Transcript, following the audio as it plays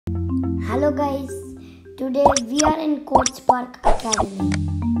Hello guys, today we are in CodeSpark Academy.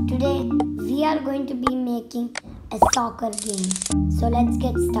 Today we are going to be making a soccer game. So let's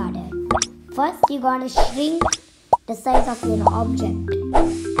get started. First you gotta shrink the size of your object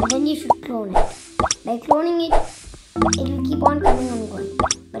and then you should clone it. By cloning it, it will keep on coming and going.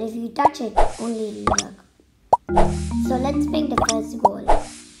 But if you touch it, only it will work. So let's make the first goal.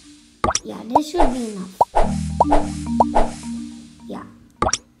 Yeah, this should be enough.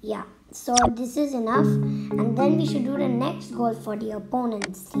 Yeah, so this is enough, and then we should do the next goal for the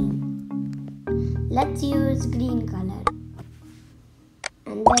opponent's team. Let's use green color,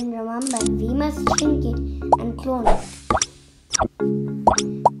 and then remember we must shrink it and clone it.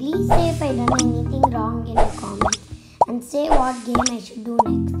 Please say if I done anything wrong in the comments and say what game I should do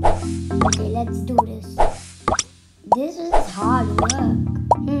next. Okay, let's do this. This is hard work.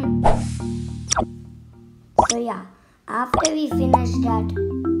 So yeah, after we finish that,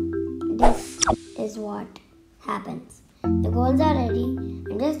 this is what happens. The goals are ready.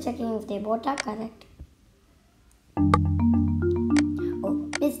 I'm just checking if they both are correct. Oh,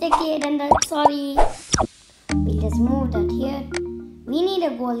 mistakenly done that. Sorry. We'll just move that here. We need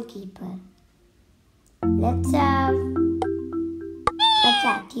a goalkeeper. Let's have a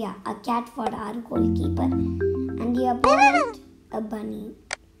cat. Yeah, a cat for our goalkeeper. And the opponent, a bunny.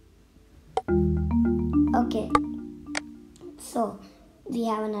 Okay. So we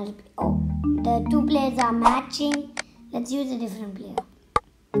have another. Oh, the two players are matching. Let's use a different player.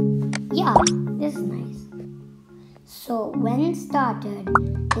 Yeah, this is nice. So when started,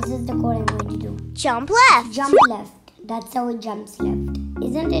 this is the code I'm going to do. Jump left. Jump left. That's how it jumps left.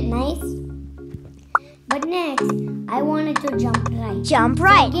 Isn't it nice? But next, I wanted to jump right. Jump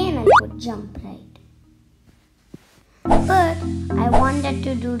right. So again, I put jump right. But I wanted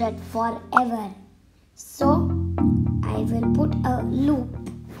to do that forever. So I will put a loop.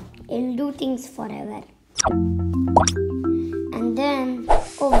 It will do things forever. And then,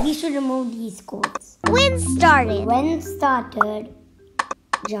 oh, we should remove these codes. When started. When started,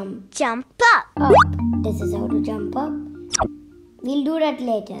 jump. Jump up. Up. This is how to jump up. We'll do that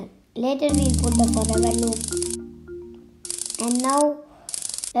later. Later we'll put the forever loop. And now,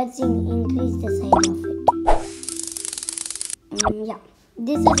 let's increase the size of it. Yeah,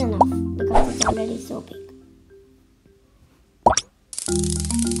 this is enough because it's already so big.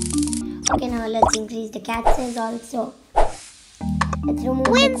 Okay, now let's increase the cat size also. Let's remove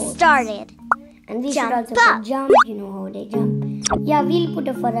when the codes. Started. And we Jump should also up. put jump. You know how they jump. Yeah, we'll put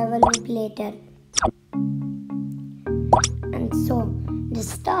a forever loop later. And so, the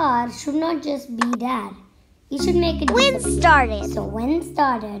star should not just be there. We should make it when disappear. started. So when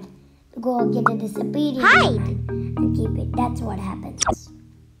started, go get a disappearing Hide. command and keep it. That's what happens.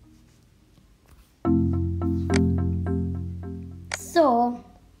 So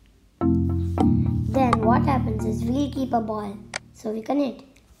then what happens is we'll keep a ball so we can hit.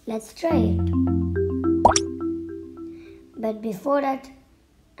 Let's try it. But before that,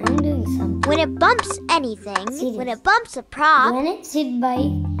 I'm doing something. When it bumps anything, Serious. when it bumps a prop, When it's hit by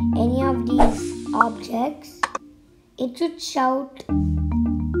any of these objects, it should shout.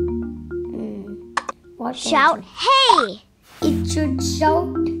 What can shout, it hey! It should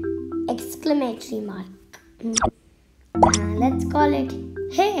shout exclamatory mark. Let's call it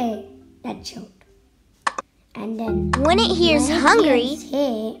hey. That shout. And then When it hears when it hungry, hears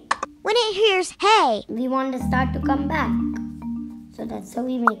hey, when it hears hey, we want the star to come back. So that's how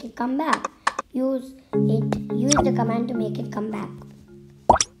we make it come back. Use the command to make it come back.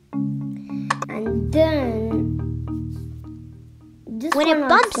 And then this when one it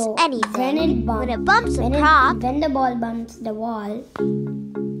bumps also, anything, when it bumps a prop, when the ball bumps the wall,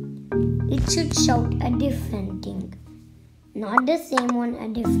 it should shout a different thing. Not the same one, a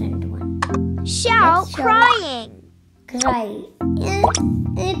different one. shout, Let's shout. crying. Cry.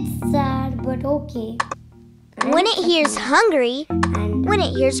 It's sad, but okay. When it hears hungry, And when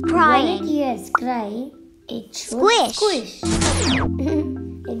it hears when it crying, hears cry, it should Squish. squish.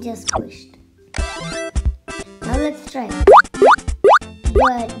 It just squished. Now let's try.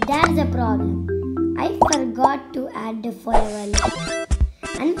 But there's a problem. I forgot to add the forever loop.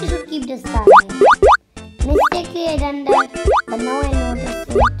 And we should keep the star here. Mistakenly I done that, but now I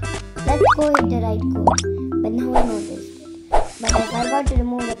noticed it. Let's go hit the right code. But now I noticed it. But I forgot to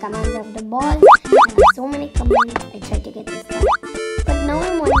remove the commands of the ball. I have so many commands, I tried to get the star. But now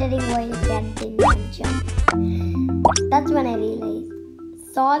I'm wondering why the cat did not jump. That's when I realized.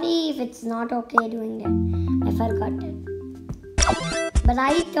 Sorry if it's not okay doing that. I forgot that. But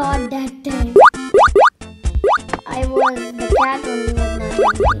I thought that time the cat only was not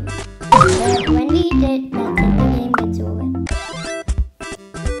jumping. But when we did, that's it, the game gets over.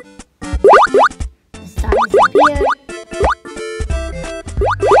 star disappeared.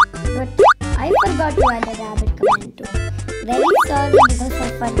 But I forgot to add a rabbit command too. Very sorry because I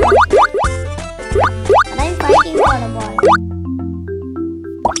forgot. But I'm fighting for a ball.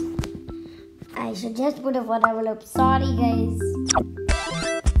 I should just put a forever loop. Sorry guys.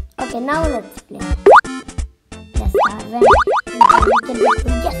 Okay, now let's play. The star went.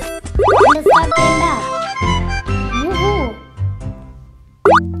 Yes! And the star came back. Woohoo!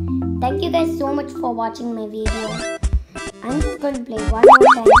 Thank you guys so much for watching my video. I'm just going to play one more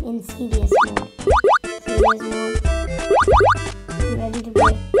time in serious mode. Serious mode. You ready to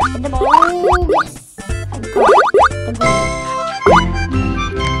play? Hit the ball. Oh, yes! I got the goal.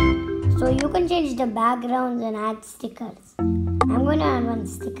 So you can change the backgrounds and add stickers. I'm going to add one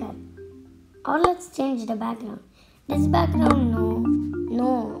sticker. Or let's change the background. This background,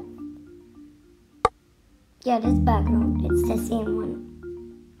 no. Yeah, this background, it's the same one.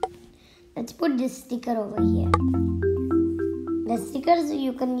 Let's put this sticker over here. The stickers,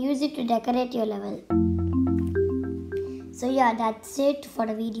 you can use it to decorate your level. So yeah, that's it for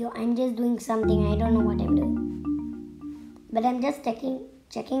the video. I'm just doing something, I don't know what I'm doing. But I'm just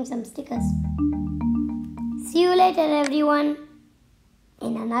checking some stickers. See you later everyone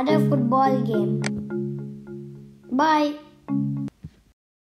in another football game. Bye.